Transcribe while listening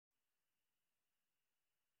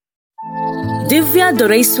Divya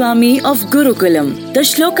Doraiswamy of Gurukulam. The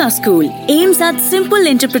Shloka School aims at simple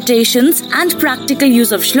interpretations and practical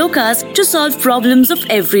use of shlokas to solve problems of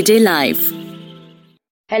everyday life.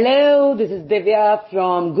 Hello, this is Divya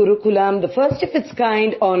from Gurukulam, the first of its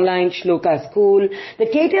kind online shloka school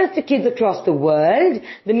that caters to kids across the world.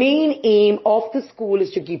 The main aim of the school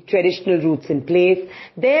is to keep traditional roots in place,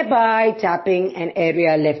 thereby tapping an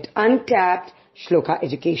area left untapped, shloka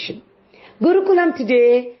education. Gurukulam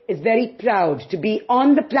today is very proud to be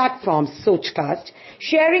on the platform Sochcast,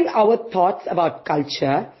 sharing our thoughts about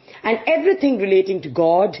culture and everything relating to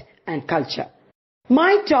God and culture.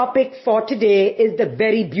 My topic for today is the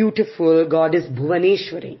very beautiful goddess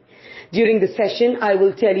Bhuvaneshwari. During the session, I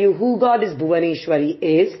will tell you who goddess Bhuvaneshwari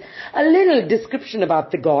is, a little description about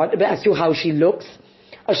the god as to how she looks,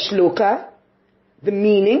 a shloka, the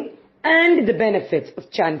meaning, and the benefits of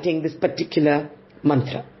chanting this particular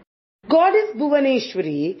mantra. Goddess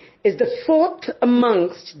Bhuvaneshwari is the fourth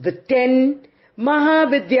amongst the 10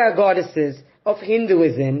 Mahavidya goddesses of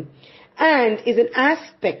Hinduism and is an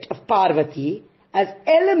aspect of Parvati as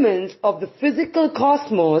elements of the physical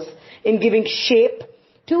cosmos in giving shape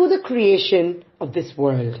to the creation of this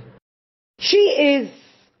world. She is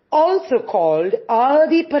also called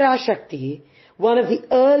Adi Parashakti, one of the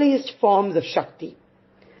earliest forms of Shakti.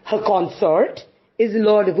 Her consort is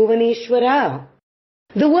Lord Bhuvaneshwara.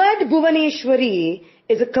 The word Bhuvaneshwari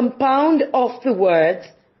is a compound of the words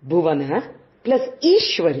Bhuvana plus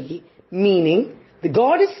Ishwari, meaning the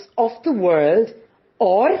goddess of the world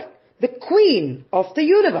or the queen of the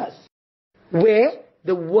universe, where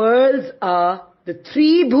the worlds are the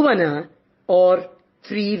three Bhuvana or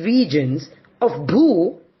three regions of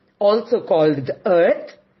Bhu, also called the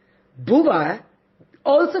earth, Bhuva,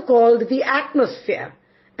 also called the atmosphere,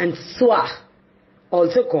 and Swah,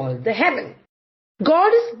 also called the heaven.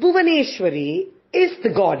 Goddess Bhuvaneshwari is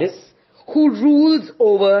the goddess who rules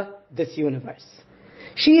over this universe.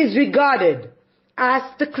 She is regarded as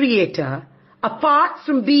the creator apart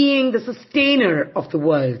from being the sustainer of the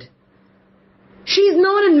world. She is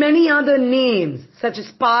known in many other names such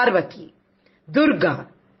as Parvati, Durga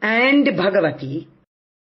and Bhagavati.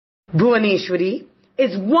 Bhuvaneshwari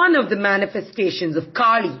is one of the manifestations of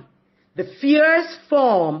Kali, the fierce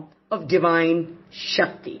form of divine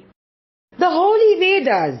Shakti. The holy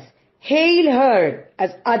Vedas hail her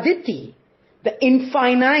as Aditi, the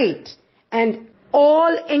infinite and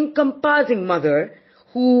all-encompassing mother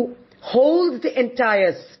who holds the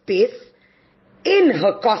entire space in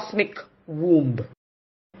her cosmic womb.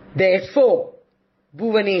 Therefore,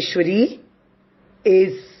 Bhuvaneshwari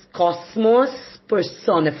is cosmos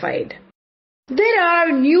personified. There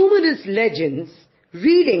are numerous legends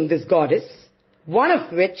reading this goddess, one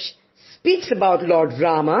of which speaks about Lord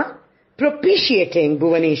Rama propitiating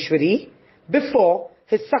Bhuvaneshwari before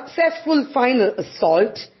his successful final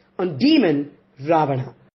assault on demon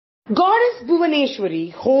Ravana. Goddess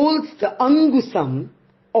Bhuvaneshwari holds the Angusam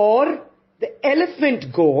or the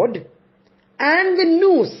elephant gourd and the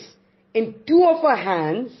noose in two of her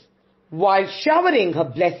hands while showering her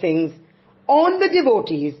blessings on the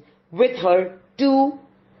devotees with her two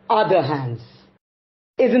other hands.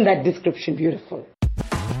 Isn't that description beautiful?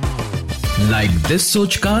 Like this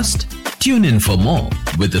Sochcast? Tune in for more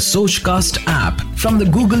with the Sochcast app from the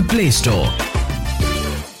Google Play Store.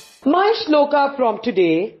 My shloka from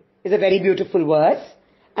today is a very beautiful verse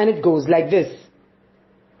and it goes like this.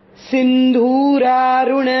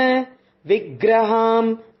 Sindhuraruna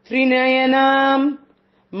vigraham trinayanam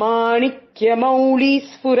manikya mauli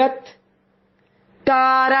sfurat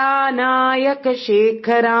taranayaka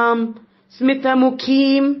shekharam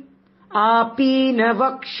smitamukhim apina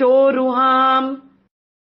vakshoruham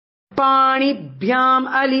Panibhyam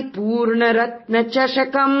alipurna ratna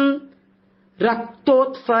chashakam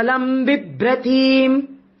raktotphalam vibhratim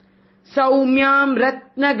saumyam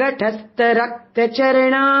ratna gathastha rakta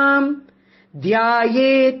charanam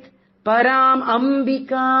dhyayet param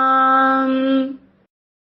ambikam.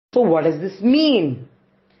 So what does this mean?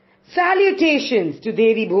 Salutations to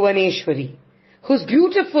Devi Bhuvaneshwari, whose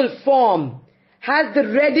beautiful form has the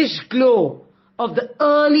reddish glow of the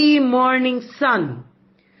early morning sun,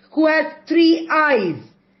 who has 3 eyes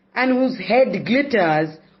and whose head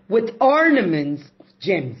glitters with ornaments of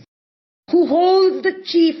gems, who holds the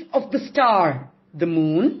chief of the star, the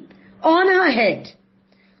moon, on her head,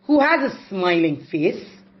 who has a smiling face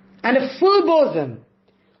and a full bosom,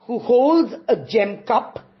 who holds a gem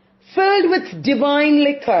cup filled with divine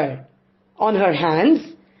liquor on her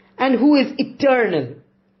hands, and who is eternal,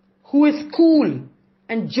 who is cool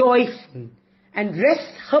and joyful, and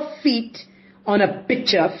rests her feet on a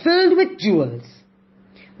pitcher filled with jewels.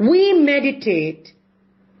 We meditate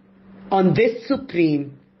on this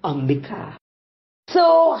supreme Ambika.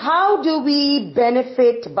 So how do we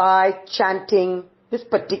benefit by chanting this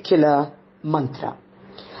particular mantra?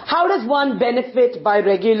 How does one benefit by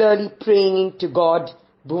regularly praying to God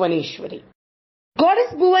Bhuvaneshwari?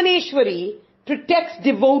 Goddess Bhuvaneshwari protects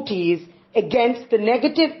devotees against the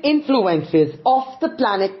negative influences of the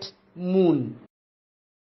planet Moon.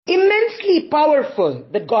 Immensely powerful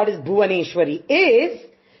that Goddess Bhuvaneshwari is,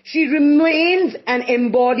 she remains an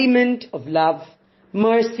embodiment of love,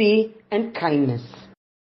 mercy and kindness.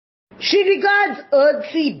 She regards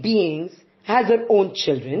earthly beings as her own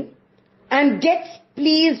children and gets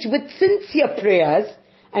pleased with sincere prayers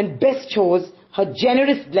and bestows her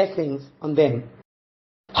generous blessings on them.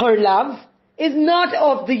 Her love is not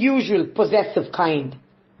of the usual possessive kind,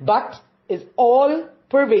 but is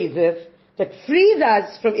all-pervasive that frees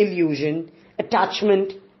us from illusion,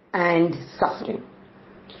 attachment and suffering.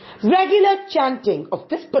 Regular chanting of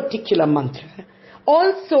this particular mantra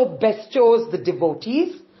also bestows the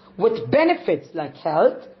devotees with benefits like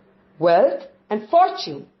health, wealth and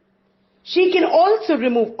fortune. She can also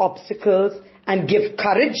remove obstacles and give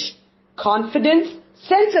courage, confidence,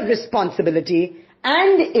 sense of responsibility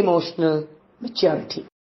and emotional maturity.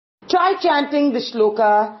 Try chanting the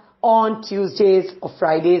shloka on Tuesdays or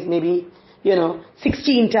Fridays, maybe,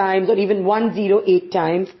 16 times or even 108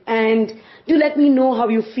 times, and do let me know how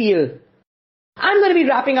you feel. I'm going to be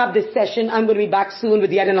wrapping up this session. I'm going to be back soon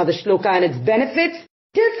with yet another shloka and its benefits.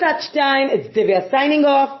 Till such time, it's Divya signing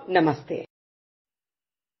off. Namaste.